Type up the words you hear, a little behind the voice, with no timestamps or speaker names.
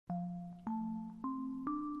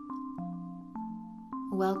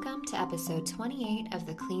Welcome to episode 28 of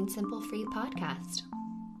the Clean Simple Free podcast.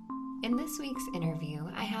 In this week's interview,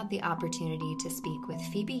 I had the opportunity to speak with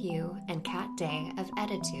Phoebe Yu and Kat Day of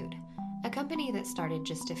Ettitude, a company that started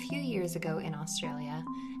just a few years ago in Australia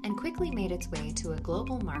and quickly made its way to a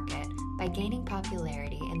global market by gaining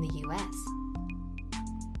popularity in the US.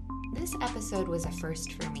 This episode was a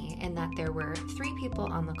first for me in that there were 3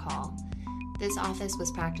 people on the call. This office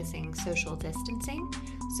was practicing social distancing,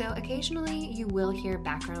 so occasionally you will hear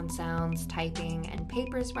background sounds, typing, and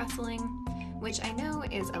papers rustling, which I know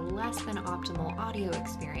is a less than optimal audio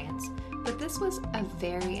experience, but this was a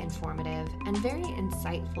very informative and very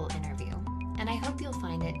insightful interview, and I hope you'll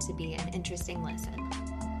find it to be an interesting listen.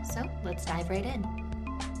 So let's dive right in.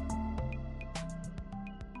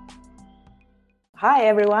 Hi,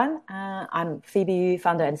 everyone. I'm Phoebe Yu,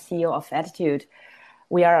 founder and CEO of Ettitude.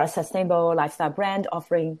 We are a sustainable lifestyle brand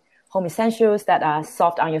offering home essentials that are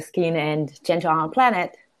soft on your skin and gentle on our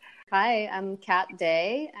planet. Hi, I'm Kat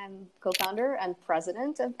Day. I'm co-founder and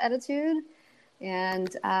president of Ettitude.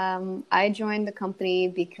 And I joined the company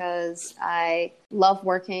because I love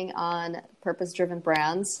working on purpose-driven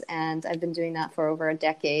brands, and I've been doing that for over a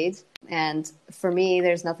decade. And for me,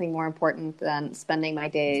 there's nothing more important than spending my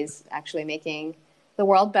days actually making the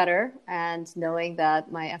world better and knowing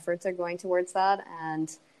that my efforts are going towards that. And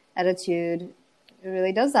Ettitude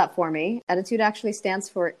really does that for me. Ettitude actually stands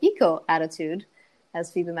for Eco Attitude. As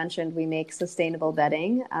Phoebe mentioned, we make sustainable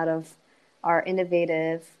bedding out of our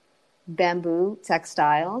innovative bamboo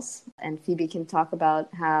textiles. And Phoebe can talk about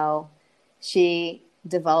how she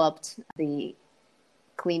developed the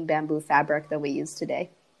clean bamboo fabric that we use today.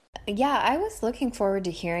 Yeah, I was looking forward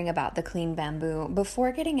to hearing about the clean bamboo.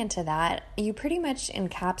 Before getting into that, you pretty much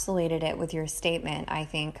encapsulated it with your statement, I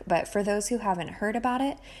think. But for those who haven't heard about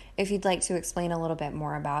it, if you'd like to explain a little bit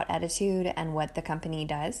more about Ettitude and what the company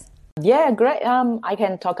does. Yeah, great. I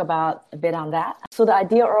can talk about a bit on that. So the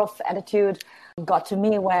idea of Ettitude got to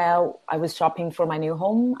me while I was shopping for my new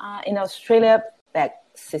home in Australia back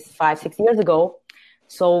 5-6 years ago.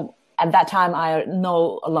 So at that time, I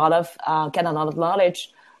know get a lot of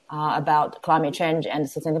knowledge about climate change and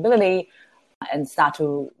sustainability, and start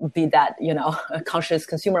to be that, a conscious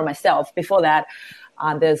consumer myself. Before that,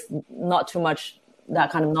 there's not too much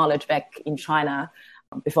that kind of knowledge back in China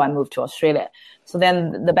before I moved to Australia. So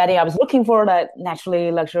then the bedding I was looking for, that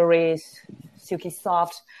naturally luxurious, silky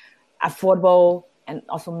soft, affordable, and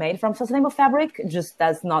also made from sustainable fabric, just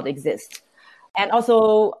does not exist. And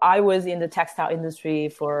also, I was in the textile industry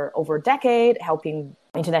for over a decade, helping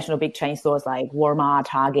international big chain stores like Walmart,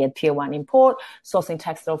 Target, Tier 1 import, sourcing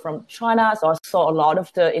textile from China. So I saw a lot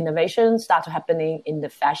of the innovations start happening in the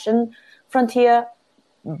fashion frontier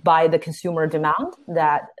by the consumer demand,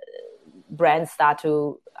 that brands start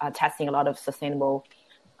to testing a lot of sustainable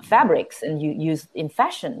fabrics and you use in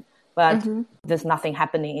fashion. But there's nothing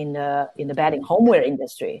happening in the bedding homeware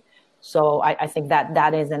industry. So I think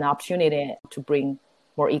that is an opportunity to bring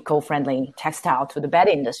more eco-friendly textile to the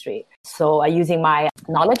bedding industry. So using my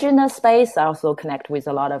knowledge in the space, I also connect with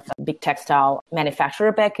a lot of big textile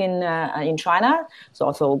manufacturer back in China. So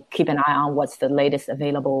also keep an eye on what's the latest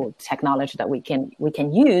available technology that we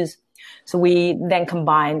can use. So we then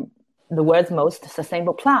combine the world's most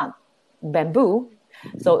sustainable plant, bamboo.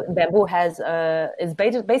 So bamboo is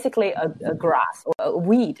basically a grass or a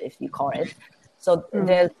weed, if you call it. So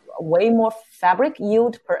there's way more fabric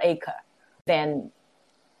yield per acre than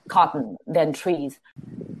cotton, than trees.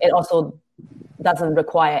 It also doesn't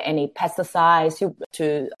require any pesticides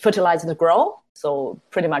to fertilize the grow. So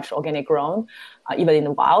pretty much organic grown, even in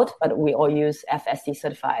the wild. But we all use FSC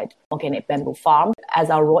certified organic bamboo farm as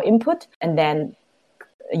our raw input. And then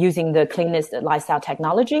using the cleanest lifestyle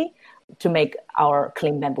technology to make our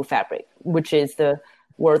clean bamboo fabric, which is the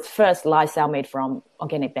world's first lifestyle made from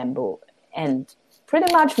organic bamboo. And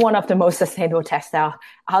pretty much one of the most sustainable textile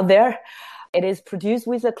out there. It is produced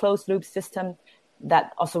with a closed loop system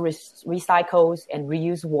that also recycles and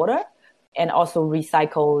reuse water, and also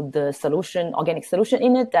recycle the solution, organic solution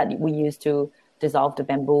in it that we use to dissolve the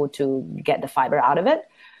bamboo to get the fiber out of it.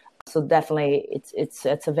 So definitely it's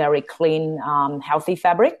a very clean, healthy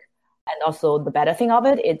fabric. And also the better thing of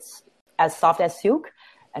it, it's as soft as silk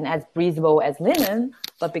and as breathable as linen.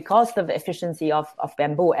 But because of the efficiency of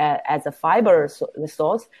bamboo as a fiber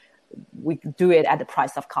resource, we do it at the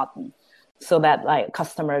price of cotton. So that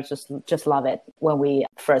customers just love it when we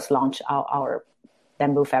first launch our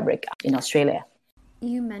bamboo fabric in Australia.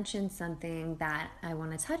 You mentioned something that I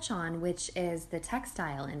want to touch on, which is the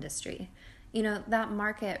textile industry. That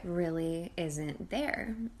market really isn't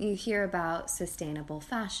there. You hear about sustainable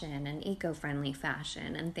fashion and eco-friendly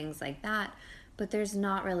fashion and things like that, But there's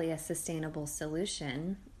not really a sustainable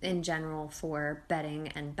solution in general for bedding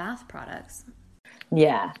and bath products.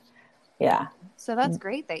 Yeah. Yeah. So that's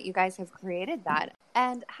great that you guys have created that.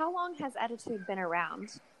 And how long has Ettitude been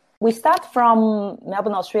around? We start from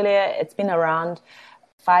Melbourne, Australia. It's been around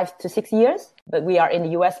 5 to 6 years, but we are in the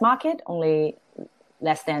US market only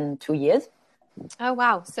less than 2 years. Oh,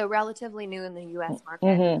 wow. So relatively new in the US market.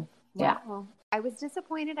 Mm-hmm. Yeah. Wow. I was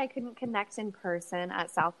disappointed I couldn't connect in person at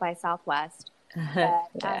South by Southwest. But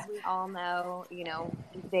Yeah. as we all know,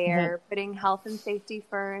 they're putting health and safety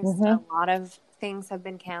first. Mm-hmm. A lot of things have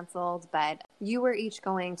been canceled, but you were each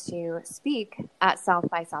going to speak at South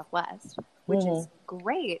by Southwest, which is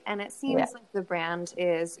great. And it seems like the brand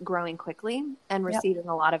is growing quickly and receiving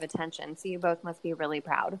a lot of attention. So you both must be really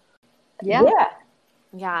proud. Yeah.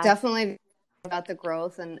 Definitely about the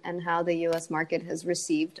growth and how the U.S. market has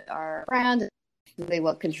received our brand. Really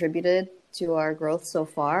what contributed to our growth so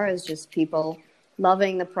far is just people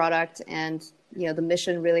loving the product and, the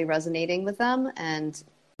mission really resonating with them and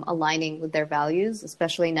aligning with their values,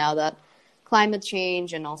 especially now that climate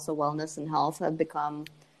change and also wellness and health have become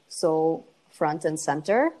so front and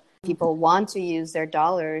center. People want to use their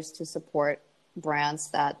dollars to support brands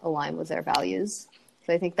that align with their values.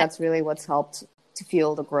 So I think that's really what's helped to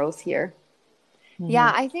fuel the growth here.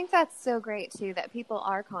 Yeah, I think that's so great too, that people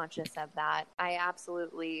are conscious of that.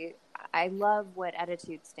 I love what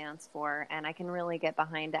Ettitude stands for, and I can really get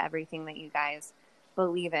behind everything that you guys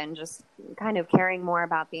believe in, just kind of caring more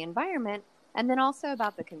about the environment and then also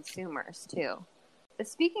about the consumers too.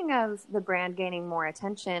 Speaking of the brand gaining more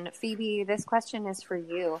attention, Phoebe, this question is for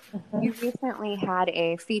you. You recently had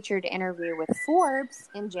a featured interview with Forbes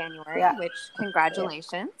in January, which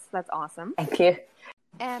congratulations. That's awesome. Thank you.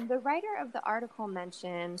 And the writer of the article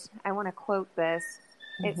mentioned, I want to quote this.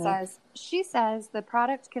 It says, she says the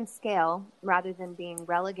product can scale rather than being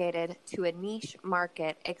relegated to a niche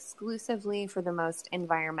market exclusively for the most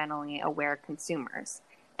environmentally aware consumers.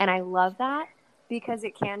 And I love that because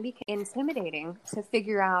it can be intimidating to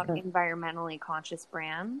figure out environmentally conscious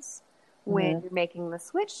brands when you're making the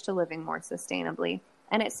switch to living more sustainably.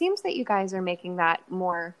 And it seems that you guys are making that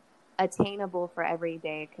more attainable for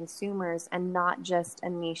everyday consumers and not just a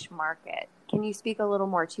niche market. Can you speak a little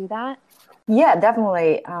more to that? Yeah,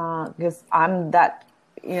 definitely. Because I'm that,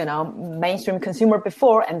 mainstream consumer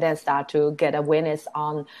before, and then start to get awareness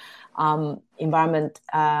on environment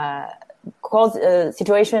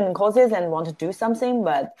situation causes and want to do something.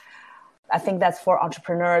 But I think that's for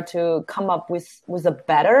entrepreneur to come up with a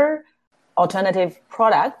better alternative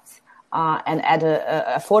product and at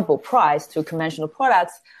a affordable price to conventional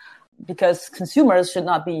products, because consumers should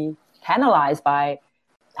not be penalized by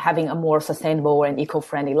having a more sustainable and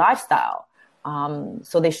eco-friendly lifestyle.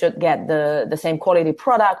 So they should get the same quality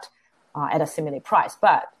product at a similar price,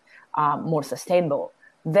 but more sustainable.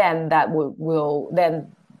 Then that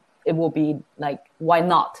then it will be like, why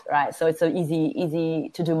not, right? So it's so easy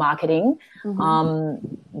to do marketing.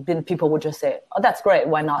 Then people would just say, oh, that's great.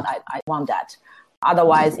 Why not? I want that.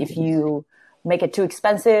 Otherwise, if you make it too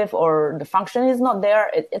expensive or the function is not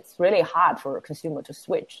there, it's really hard for a consumer to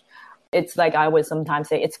switch. It's like I would sometimes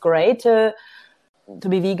say, it's great to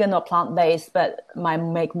be vegan or plant-based, but might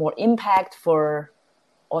make more impact for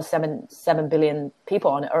all 7 billion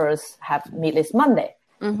people on Earth have Meatless Monday.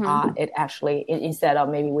 It actually, instead of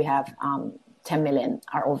maybe we have 10 million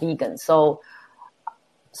are all vegan. So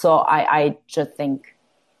I just think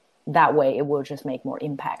that way it will just make more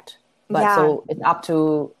impact. But so it's up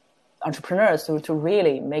to entrepreneurs to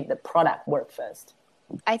really make the product work first.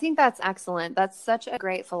 I think that's excellent. That's such a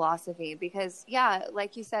great philosophy because,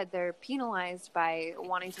 like you said, they're penalized by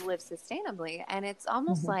wanting to live sustainably. And it's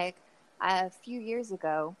almost like a few years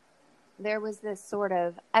ago, there was this sort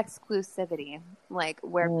of exclusivity, like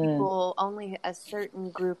where people, only a certain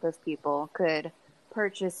group of people could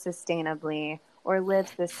purchase sustainably or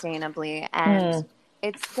live sustainably. And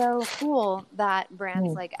it's so cool that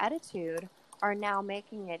brands like Ettitude are now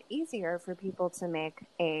making it easier for people to make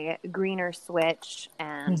a greener switch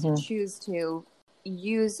and choose to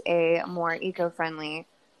use a more eco-friendly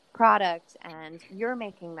product. And you're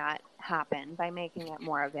making that happen by making it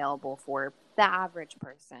more available for the average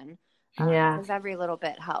person. Because every little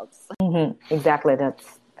bit helps. Exactly.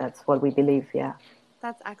 That's what we believe. Yeah.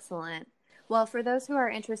 That's excellent. Well, for those who are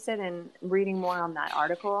interested in reading more on that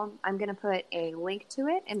article, I'm going to put a link to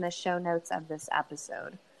it in the show notes of this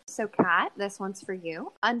episode. So, Kat, this one's for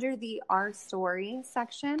you. Under the Our Story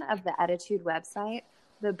section of the Ettitude website,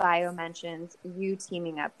 the bio mentions you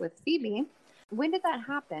teaming up with Phoebe. When did that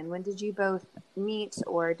happen? When did you both meet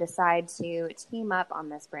or decide to team up on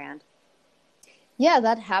this brand? Yeah,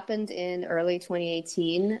 that happened in early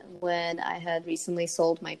 2018 when I had recently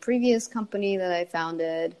sold my previous company that I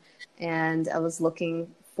founded, and I was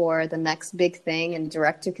looking for the next big thing in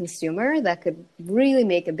direct to consumer that could really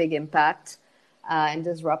make a big impact and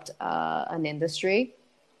disrupt an industry.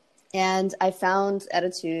 And I found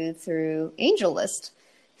Ettitude through AngelList.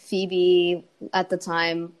 Phoebe, at the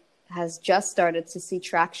time, has just started to see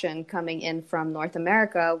traction coming in from North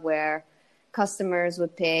America, where customers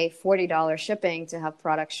would pay $40 shipping to have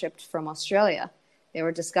products shipped from Australia. They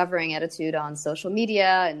were discovering Ettitude on social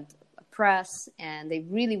media and press, and they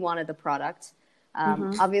really wanted the product.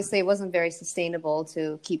 Obviously, it wasn't very sustainable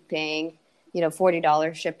to keep paying,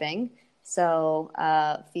 $40 shipping. So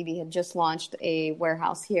Phoebe had just launched a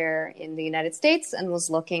warehouse here in the United States and was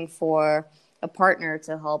looking for a partner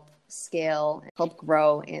to help scale, help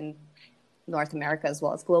grow in North America as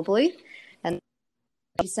well as globally. And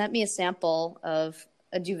she sent me a sample of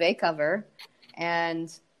a duvet cover.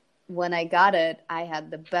 And when I got it, I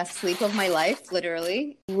had the best sleep of my life,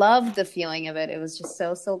 literally. Loved the feeling of it. It was just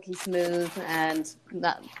so silky smooth and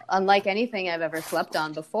not unlike anything I've ever slept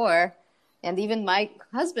on before. And even my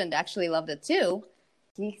husband actually loved it too.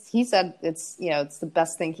 He said it's the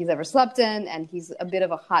best thing he's ever slept in, and he's a bit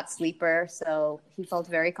of a hot sleeper, so he felt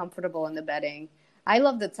very comfortable in the bedding. I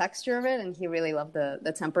love the texture of it, and he really loved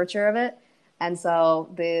the temperature of it. And so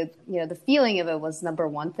the feeling of it was number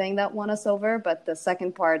one thing that won us over. But the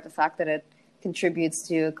second part, the fact that it contributes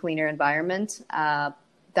to a cleaner environment, that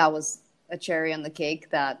was a cherry on the cake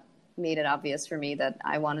that made it obvious for me that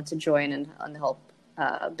I wanted to join and help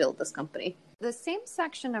build this company. The same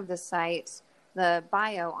section of the site, the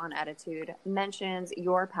bio on Ettitude, mentions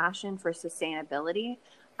your passion for sustainability.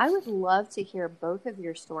 I would love to hear both of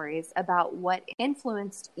your stories about what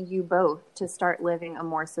influenced you both to start living a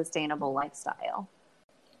more sustainable lifestyle.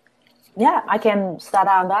 Yeah, I can start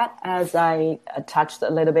on that, as I touched a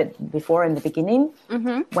little bit before in the beginning.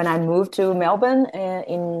 When I moved to Melbourne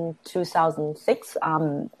in 2006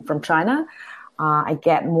 from China, I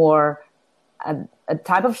get more a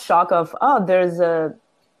type of shock of, there's a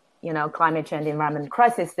climate change environment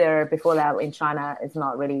crisis there. Before that, in China, it's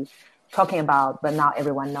not really talking about, but now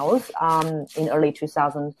everyone knows. In early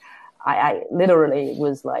 2000s, I literally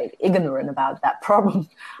was like ignorant about that problem.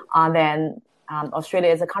 Then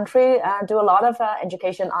Australia as a country do a lot of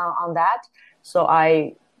education on that. So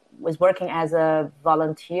I was working as a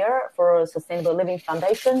volunteer for Sustainable Living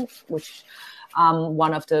Foundation, which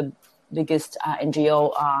one of the biggest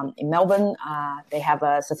NGO in Melbourne. They have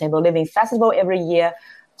a Sustainable Living Festival every year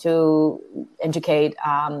to educate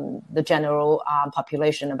the general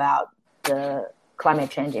population about the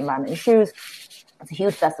climate change environment issues. It's a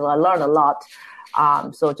huge festival. I learned a lot.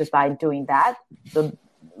 So just by doing that, the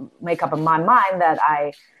make up in my mind that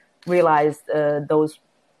I realized those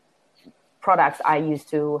products I used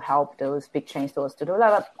to help those big chain stores to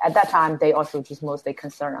develop. At that time, they also just mostly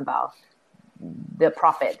concerned about the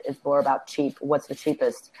profit. It's more about what's the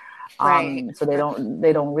cheapest. Right. So they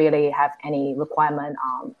don't really have any requirement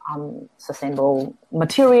on sustainable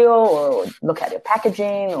material or look at your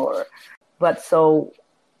packaging but so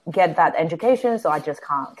get that education. So I just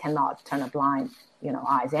cannot turn a blind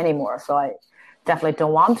eyes anymore. So I definitely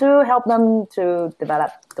don't want to help them to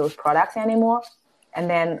develop those products anymore. And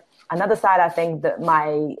then another side, I think that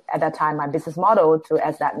at that time my business model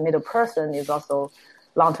as that middle person is also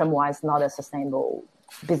long-term wise not a sustainable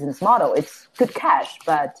business model. It's good cash,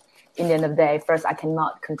 but in the end of the day, first, I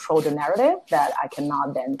cannot control the narrative, that I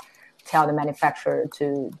cannot then tell the manufacturer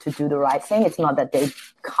to do the right thing. It's not that they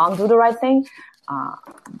can't do the right thing,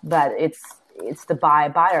 but it's the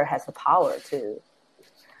buyer has the power to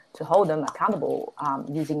hold them accountable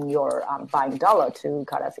using your buying dollar to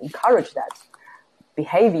kind of encourage that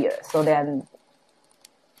behavior. So then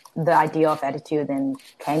the idea of Ettitude then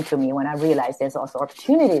came to me when I realized there's also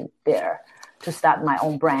opportunity there to start my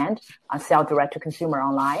own brand and sell direct to consumer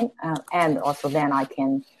online. And also then I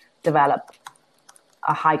can develop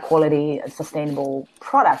a high quality, sustainable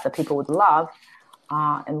product that people would love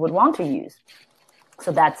and would want to use.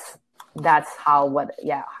 So that's what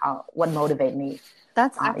motivated me.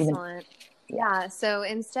 That's excellent. Yeah. So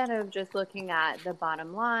instead of just looking at the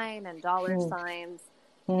bottom line and dollar signs,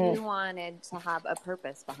 you wanted to have a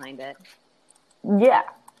purpose behind it. Yeah.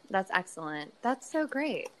 That's excellent. That's so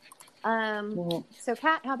great. So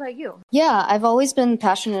Kat, how about you? Yeah, I've always been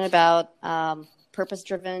passionate about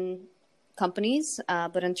purpose-driven companies,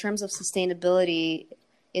 but in terms of sustainability,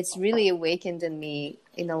 it's really awakened in me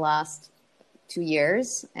in the last 2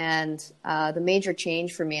 years. And the major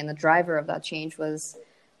change for me and the driver of that change was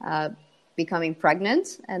becoming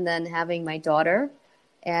pregnant and then having my daughter.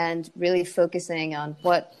 and really focusing on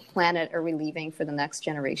what planet are we leaving for the next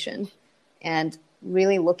generation, and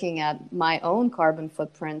really looking at my own carbon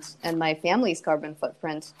footprint and my family's carbon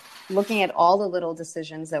footprint, looking at all the little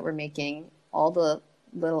decisions that we're making, all the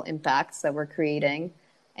little impacts that we're creating,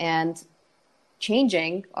 and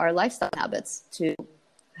changing our lifestyle habits to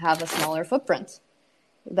have a smaller footprint.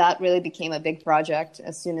 That really became a big project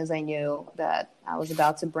as soon as I knew that I was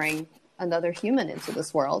about to bring another human into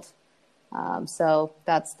this world. So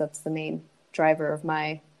that's the main driver of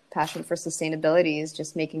my passion for sustainability, is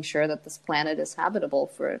just making sure that this planet is habitable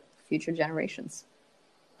for future generations.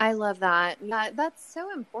 I love that. Yeah, that's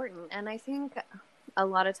so important. And I think a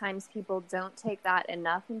lot of times people don't take that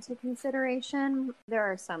enough into consideration. There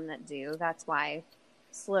are some that do. That's why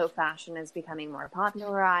slow fashion is becoming more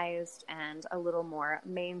popularized and a little more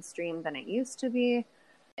mainstream than it used to be,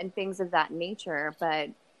 and things of that nature. But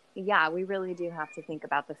yeah, we really do have to think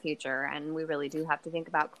about the future, and we really do have to think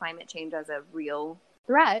about climate change as a real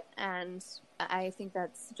threat. And I think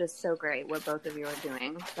that's just so great what both of you are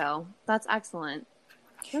doing. So that's excellent.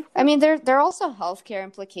 I mean, there are also healthcare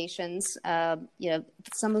implications.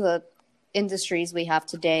 Some of the industries we have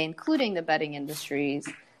today, including the bedding industries,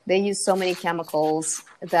 they use so many chemicals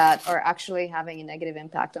that are actually having a negative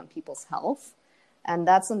impact on people's health. And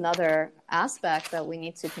that's another aspect that we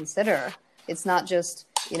need to consider. It's not just,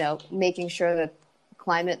 making sure that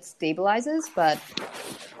climate stabilizes, but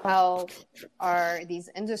how are these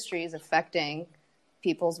industries affecting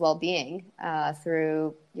people's well-being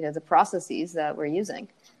through, the processes that we're using,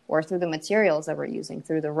 or through the materials that we're using,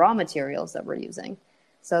 through the raw materials that we're using.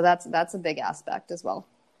 So that's a big aspect as well.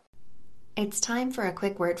 It's time for a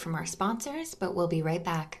quick word from our sponsors, but we'll be right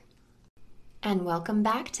back. And welcome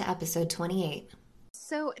back to episode 28.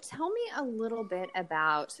 So tell me a little bit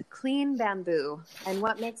about clean bamboo and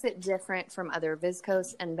what makes it different from other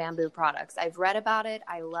viscose and bamboo products. I've read about it,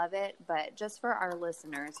 I love it, but just for our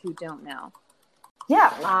listeners who don't know.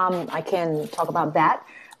 Yeah, I can talk about that.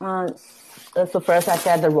 So first I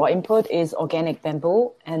said the raw input is organic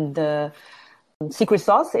bamboo, and the secret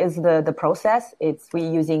sauce is the process.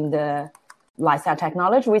 We're using the lifestyle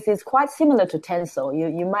technology, which is quite similar to Tencel.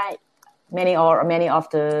 You might, many of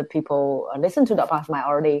the people listen to the podcast might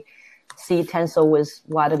already see Tencel was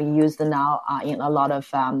widely used now in a lot of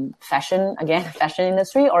fashion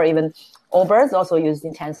industry, or even Allbirds also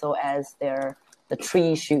using Tencel as the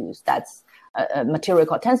tree shoes. That's a material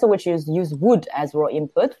called Tencel, which use wood as raw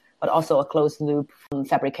input, but also a closed loop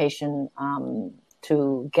fabrication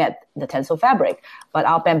to get the Tencel fabric. But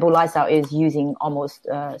our bamboo lifestyle is using almost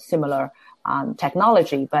similar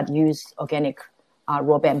technology, but use organic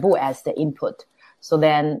raw bamboo as the input. So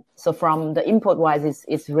from the input wise,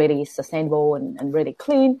 it's really sustainable and really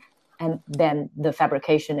clean. And then the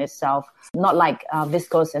fabrication itself, not like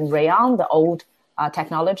viscose and rayon, the old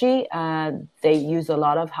technology, they use a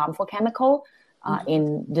lot of harmful chemical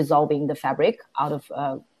in dissolving the fabric out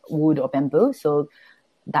of wood or bamboo. So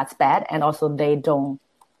that's bad. And also they don't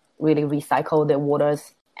really recycle the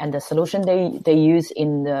waters and the solution they use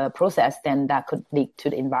in the process, then that could leak to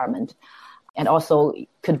the environment. And also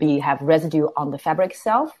could have residue on the fabric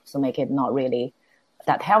itself, so make it not really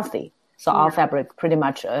that healthy. So our fabric pretty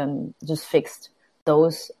much just fixed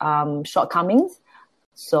those shortcomings.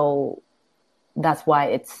 So that's why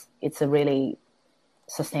it's a really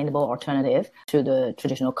sustainable alternative to the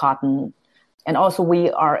traditional cotton. And also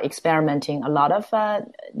we are experimenting a lot of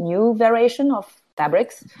new variation of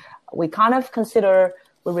fabrics. We kind of consider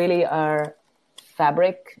we really are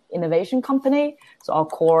fabric innovation company. So our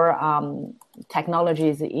core technology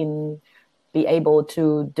is in be able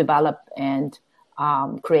to develop and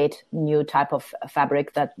create new type of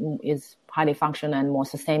fabric that is highly functional and more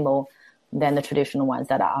sustainable than the traditional ones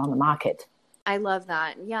that are on the market. I love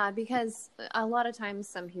that. Yeah, because a lot of times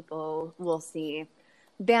some people will see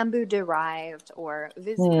bamboo derived or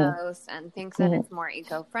viscose and think that it's more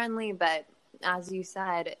eco-friendly, but as you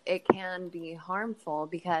said, it can be harmful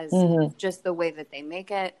because just the way that they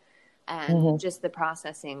make it and just the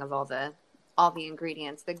processing of all the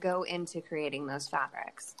ingredients that go into creating those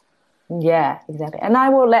fabrics. Yeah, exactly. And I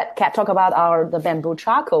will let Kat talk about the bamboo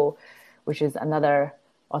charcoal, which is another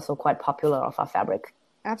also quite popular of our fabric.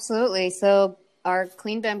 Absolutely. So our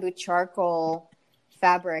clean bamboo charcoal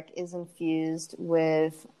fabric is infused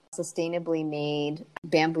with sustainably made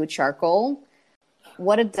bamboo charcoal.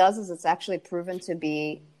 What it does is it's actually proven to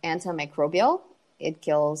be antimicrobial. It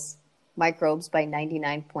kills microbes by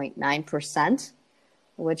 99.9%,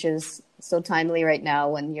 which is so timely right now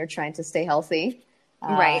when you're trying to stay healthy.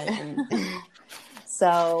 Right.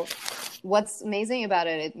 So what's amazing about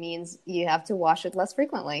it, it means you have to wash it less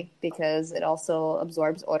frequently because it also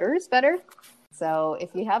absorbs odors better. So if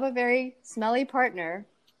you have a very smelly partner,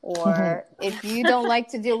 or if you don't like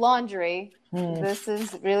to do laundry, this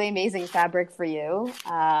is really amazing fabric for you.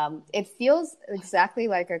 It feels exactly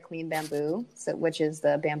like our clean bamboo, which is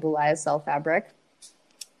the bamboo lyocell fabric.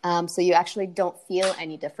 So you actually don't feel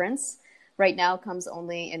any difference. Right now it comes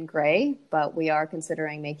only in gray, but we are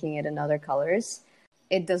considering making it in other colors.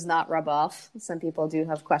 It does not rub off. Some people do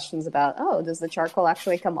have questions about, does the charcoal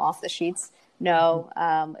actually come off the sheets? No,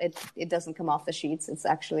 it doesn't come off the sheets. It's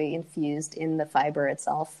actually infused in the fiber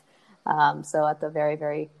itself. So at the very,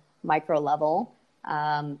 very micro level,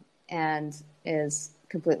 and is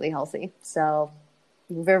completely healthy. So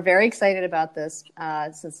we're very excited about this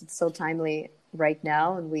since it's so timely right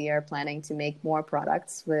now. And we are planning to make more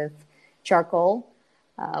products with charcoal.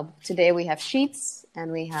 Today we have sheets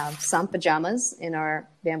and we have some pajamas in our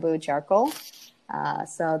bamboo charcoal.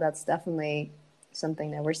 So that's definitely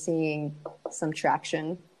something that we're seeing some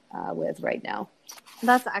traction with right now.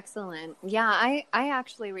 That's excellent. Yeah, I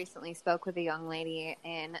actually recently spoke with a young lady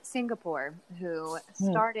in Singapore who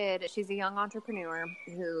started, she's a young entrepreneur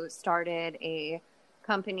who started a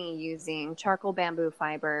company using charcoal bamboo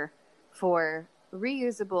fiber for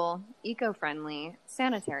reusable, eco-friendly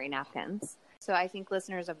sanitary napkins. So I think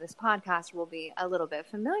listeners of this podcast will be a little bit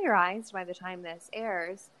familiarized by the time this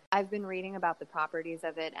airs. I've been reading about the properties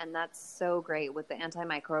of it, and that's so great with the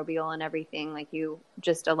antimicrobial and everything like you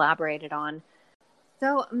just elaborated on.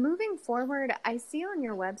 So moving forward, I see on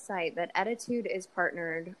your website that Ettitude is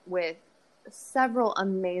partnered with several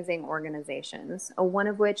amazing organizations, one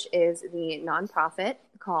of which is the nonprofit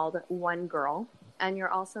called One Girl, and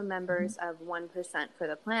you're also members of 1% for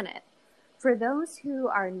the Planet. For those who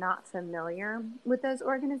are not familiar with those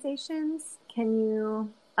organizations, can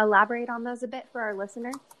you elaborate on those a bit for our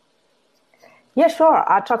listeners? Yeah, sure.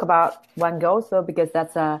 I'll talk about One Girl, because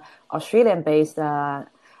that's a Australian-based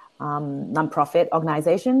nonprofit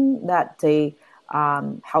organization that they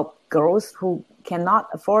help girls who cannot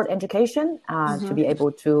afford education to be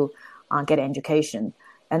able to get education.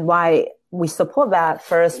 And why we support that,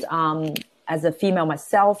 first, as a female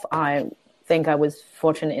myself, I think I was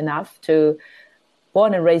fortunate enough to,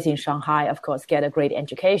 born and raised in Shanghai, of course, get a great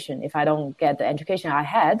education. If I don't get the education I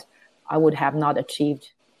had, I would have not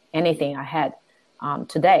achieved anything I had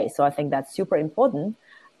today. So I think that's super important.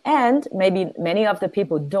 And maybe many of the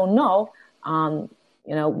people don't know,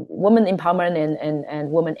 women empowerment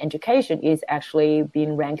and women education is actually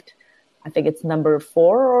being ranked, I think it's number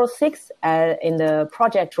 4 or 6 in the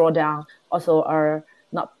Project Drawdown, also our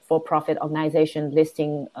not-for-profit organization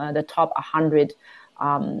listing the top 100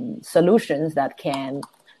 solutions that can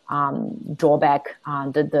draw back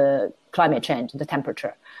the climate change, the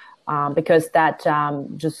temperature, because that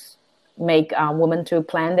just make women to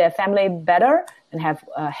plan their family better and have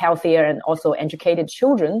healthier and also educated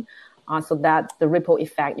children, so that the ripple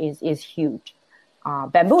effect is huge.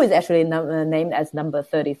 Bamboo is actually named as number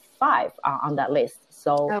 35 on that list.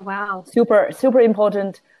 So wow, super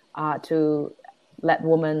important to let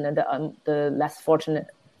women, the less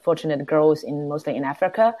fortunate girls mostly in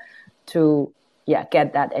Africa, to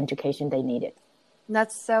get that education they needed.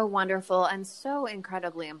 That's so wonderful and so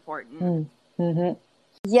incredibly important. Mm-hmm.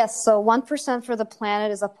 Yes, so 1% for the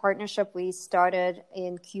Planet is a partnership we started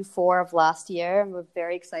in Q4 of last year, and we're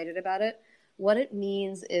very excited about it. What it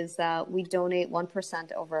means is that we donate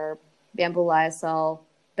 1% of our bamboo lyocell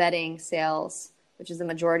bedding sales, which is the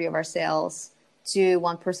majority of our sales, to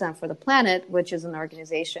 1% for the Planet, which is an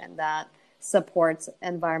organization that supports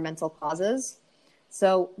environmental causes.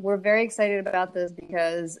 So we're very excited about this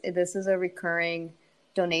because this is a recurring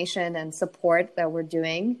donation and support that we're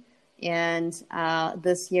doing. And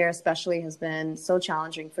this year especially has been so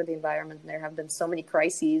challenging for the environment. There have been so many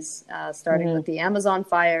crises, starting with the Amazon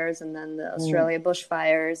fires and then the Australia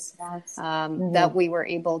bushfires, that we were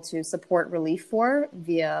able to support relief for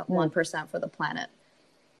via 1% for the Planet.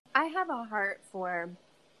 I have a heart for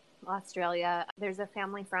Australia. There's a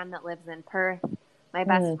family friend that lives in Perth. My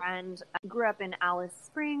best friend grew up in Alice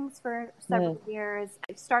Springs for several years.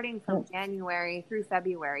 Starting from January through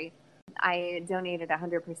February, I donated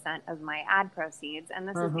 100% of my ad proceeds. And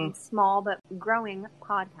this is a small but growing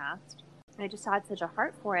podcast. I just had such a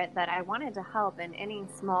heart for it that I wanted to help in any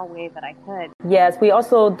small way that I could. Yes, we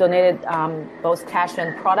also donated both cash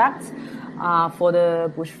and products for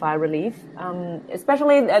the bushfire relief.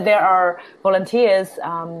 Especially there are volunteers,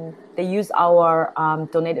 they use our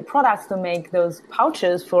donated products to make those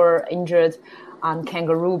pouches for injured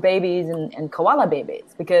kangaroo babies and koala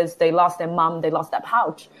babies, because they lost their mom, they lost that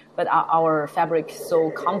pouch. But our fabric is so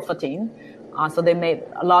comforting. So they made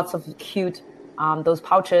lots of cute those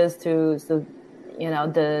pouches to the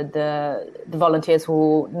volunteers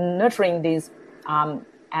who nurturing these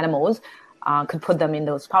animals, could put them in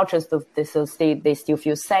those pouches so they still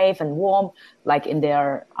feel safe and warm, like in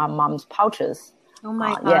their mom's pouches. Oh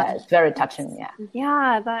my God. Yeah, it's very touching.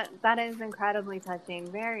 Yeah, that is incredibly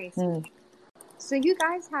touching. Very sweet. So you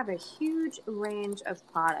guys have a huge range of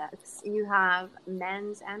products. You have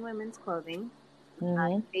men's and women's clothing,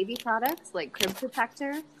 baby products like crib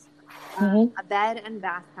protectors, a bed and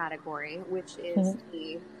bath category, which is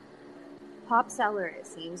the top seller, it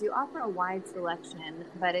seems. You offer a wide selection,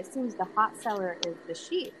 but it seems the hot seller is the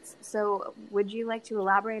sheets. So would you like to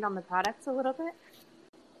elaborate on the products a little bit?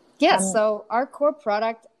 Yes, so our core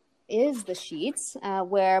product is the sheets,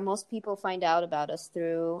 where most people find out about us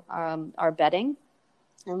through our bedding.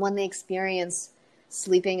 And when they experience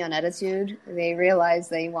sleeping on Ettitude, they realize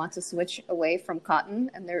they want to switch away from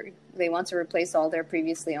cotton, and they want to replace all their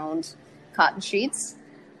previously owned cotton sheets.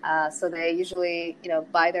 So they usually,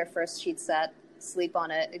 buy their first sheet set, sleep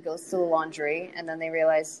on it, it goes to the laundry, and then they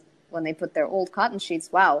realize when they put their old cotton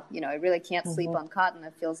sheets, wow, I really can't sleep on cotton.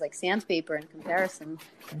 It feels like sandpaper in comparison.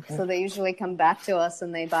 So they usually come back to us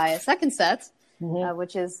and they buy a second set,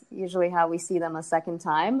 which is usually how we see them a second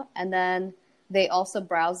time. And then they also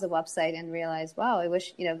browse the website and realize, wow, I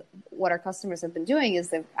wish, what our customers have been doing is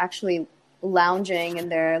they're actually lounging in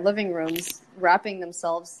their living rooms, wrapping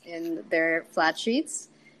themselves in their flat sheets.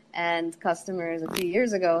 And customers a few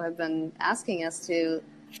years ago have been asking us to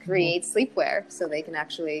create sleepwear so they can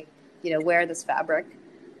actually, wear this fabric.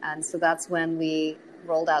 And so that's when we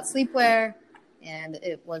rolled out sleepwear, and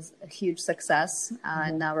it was a huge success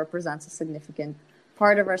and now represents a significant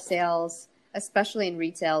part of our sales, especially in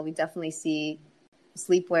retail. We definitely see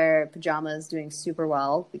sleepwear, pajamas doing super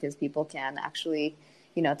well because people can actually,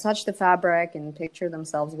 touch the fabric and picture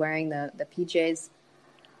themselves wearing the PJs.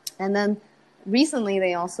 And then recently,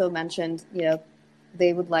 they also mentioned,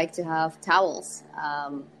 they would like to have towels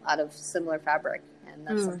out of similar fabric. And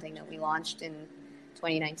that's something that we launched in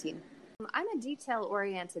 2019. I'm a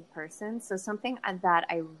detail-oriented person, so something that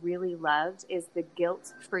I really loved is the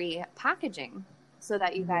guilt-free packaging so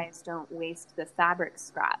that you guys don't waste the fabric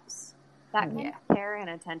scraps. That kind of care and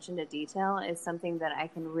attention to detail is something that I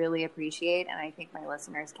can really appreciate, and I think my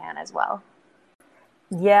listeners can as well.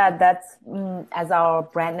 Yeah, that's as our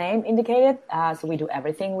brand name indicated. So we do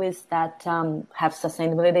everything with that have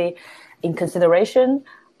sustainability in consideration.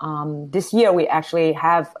 This year, we actually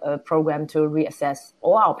have a program to reassess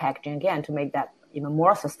all our packaging again to make that even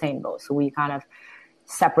more sustainable. So we kind of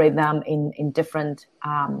separate them in different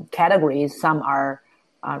categories. Some are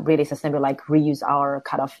really sustainable, like reuse our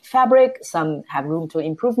cut-off fabric. Some have room to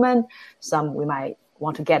improvement. Some we might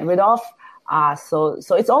want to get rid of. So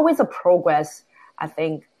it's always a progress, I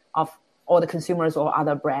think, of all the consumers or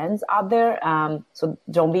other brands out there. So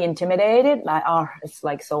don't be intimidated. Like, it's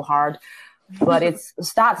like so hard. But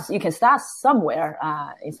you can start somewhere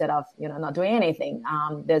instead of, not doing anything.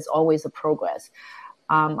 There's always a progress.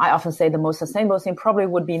 I often say the most sustainable thing probably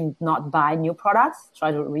would be not buy new products,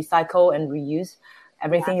 try to recycle and reuse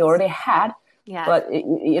everything you already had. Yeah. But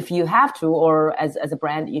if you have to, or as a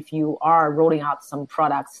brand, if you are rolling out some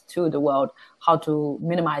products to the world, how to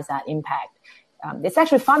minimize that impact. It's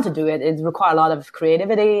actually fun to do it. It requires a lot of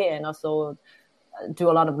creativity and also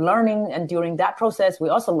do a lot of learning. And during that process, we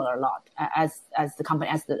also learn a lot as the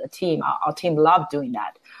company, as the team. Our team love doing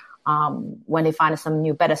that. When they find some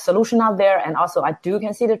new, better solution out there. And also I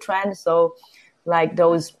can see the trend. So like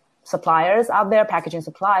those suppliers out there, packaging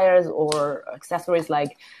suppliers or accessories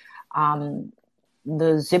like the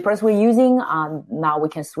zippers we're using, now we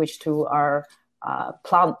can switch to our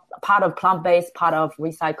part of plant-based, part of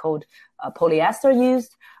recycled polyester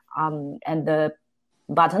used. And the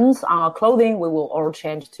buttons on our clothing, we will all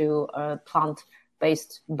change to a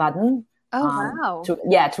plant-based button. Oh, wow.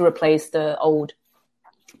 To replace the old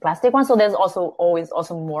plastic one. So there's always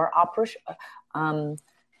more options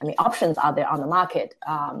out there on the market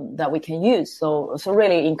that we can use. So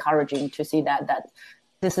really encouraging to see that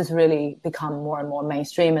this has really become more and more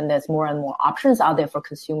mainstream, and there's more and more options out there for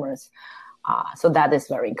consumers. So that is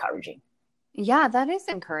very encouraging. Yeah, that is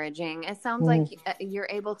encouraging. It sounds like you're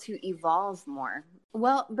able to evolve more.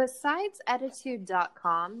 Well, besides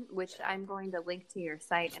Ettitude.com, which I'm going to link to your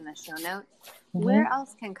site in the show notes, where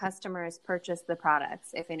else can customers purchase the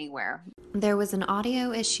products, if anywhere? There was an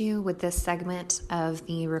audio issue with this segment of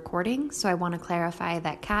the recording, so I want to clarify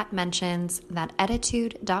that Kat mentions that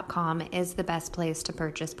Ettitude.com is the best place to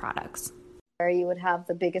purchase products. Where you would have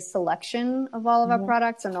the biggest selection of all of our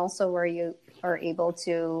products, and also where you are able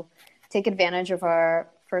to take advantage of our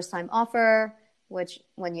first-time offer, which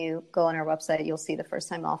when you go on our website, you'll see the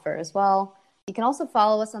first-time offer as well. You can also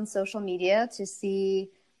follow us on social media to see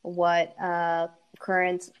what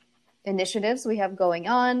current initiatives we have going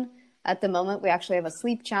on. At the moment, we actually have a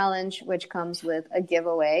sleep challenge, which comes with a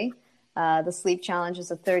giveaway. The sleep challenge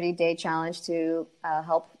is a 30-day challenge to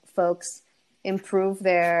help folks improve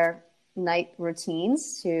their night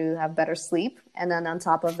routines to have better sleep. And then on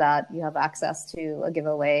top of that, you have access to a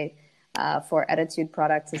giveaway for Ettitude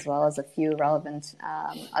products, as well as a few relevant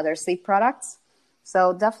other sleep products.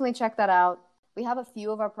 So definitely check that out. We have a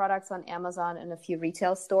few of our products on Amazon and a few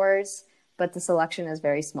retail stores, but the selection is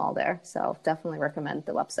very small there. So definitely recommend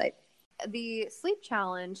the website. The sleep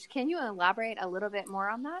challenge, can you elaborate a little bit more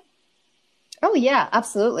on that? Oh, yeah,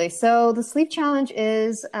 absolutely. So the sleep challenge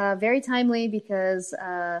is very timely because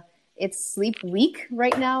it's Sleep Week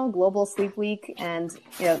right now, Global Sleep Week. And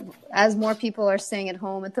as more people are staying at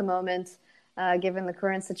home at the moment, given the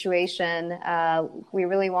current situation, we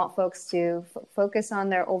really want folks to focus on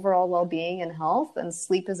their overall well-being and health, and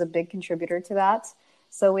sleep is a big contributor to that.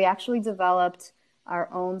 So we actually developed our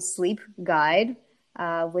own sleep guide,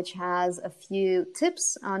 which has a few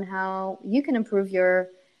tips on how you can improve your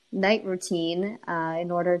night routine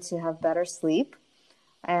in order to have better sleep.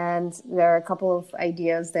 And there are a couple of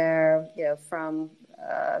ideas there, from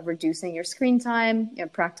reducing your screen time,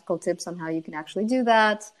 practical tips on how you can actually do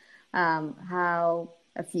that, how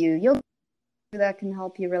a few yoga that can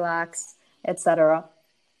help you relax, etc.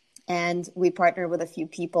 And we partner with a few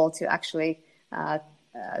people to actually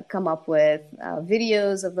come up with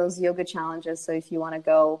videos of those yoga challenges. So if you want to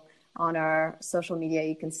go on our social media,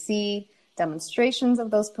 you can see demonstrations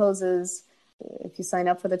of those poses. If you sign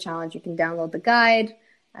up for the challenge, you can download the guide,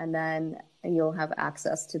 and then you'll have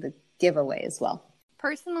access to the giveaway as well.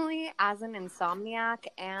 Personally, as an insomniac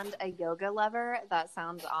and a yoga lover, that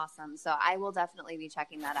sounds awesome. So I will definitely be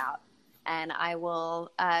checking that out, and I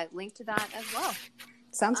will link to that as well.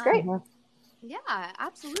 Sounds great. Yeah,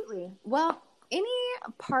 absolutely. Well, any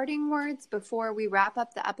parting words before we wrap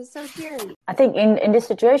up the episode here? I think in this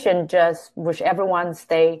situation, just wish everyone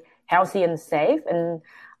stay healthy and safe, and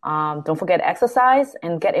don't forget exercise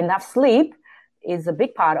and get enough sleep is a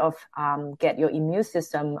big part of get your immune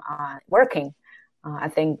system working. I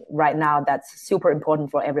think right now that's super important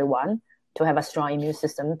for everyone to have a strong immune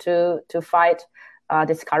system to fight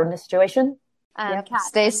this current situation. Yep.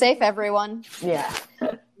 Stay safe, everyone. Yeah.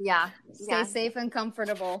 Yeah. Stay safe and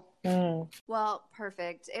comfortable. Well,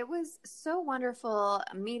 perfect. It was so wonderful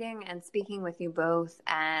meeting and speaking with you both.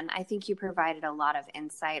 And I think you provided a lot of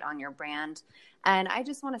insight on your brand. And I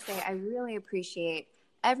just want to say, I really appreciate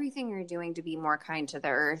everything you're doing to be more kind to the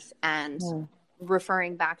earth, and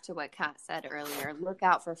referring back to what Kat said earlier, look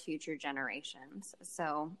out for future generations.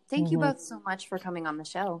 So thank you both so much for coming on the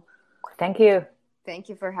show. Thank you. Thank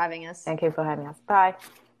you for having us. Thank you for having us. Bye.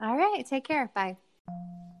 All right. Take care. Bye.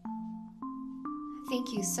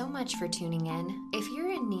 Thank you so much for tuning in. If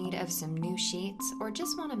you're in need of some new sheets or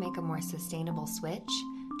just want to make a more sustainable switch,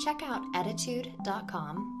 check out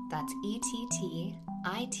Ettitude.com. That's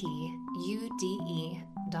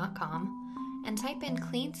Ettitude.com, and type in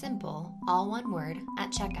Clean Simple, all one word,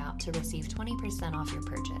 at checkout to receive 20% off your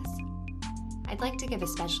purchase. I'd like to give a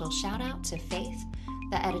special shout out to Faith,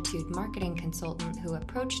 the Ettitude marketing consultant who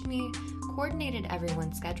approached me, coordinated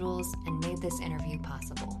everyone's schedules, and made this interview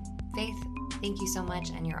possible. Faith, thank you so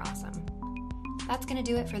much, and you're awesome. That's going to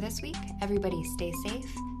do it for this week. Everybody stay safe,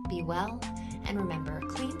 be well, and remember,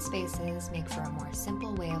 clean spaces make for a more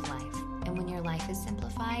simple way of life. And when your life is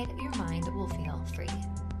simplified, your mind will feel free.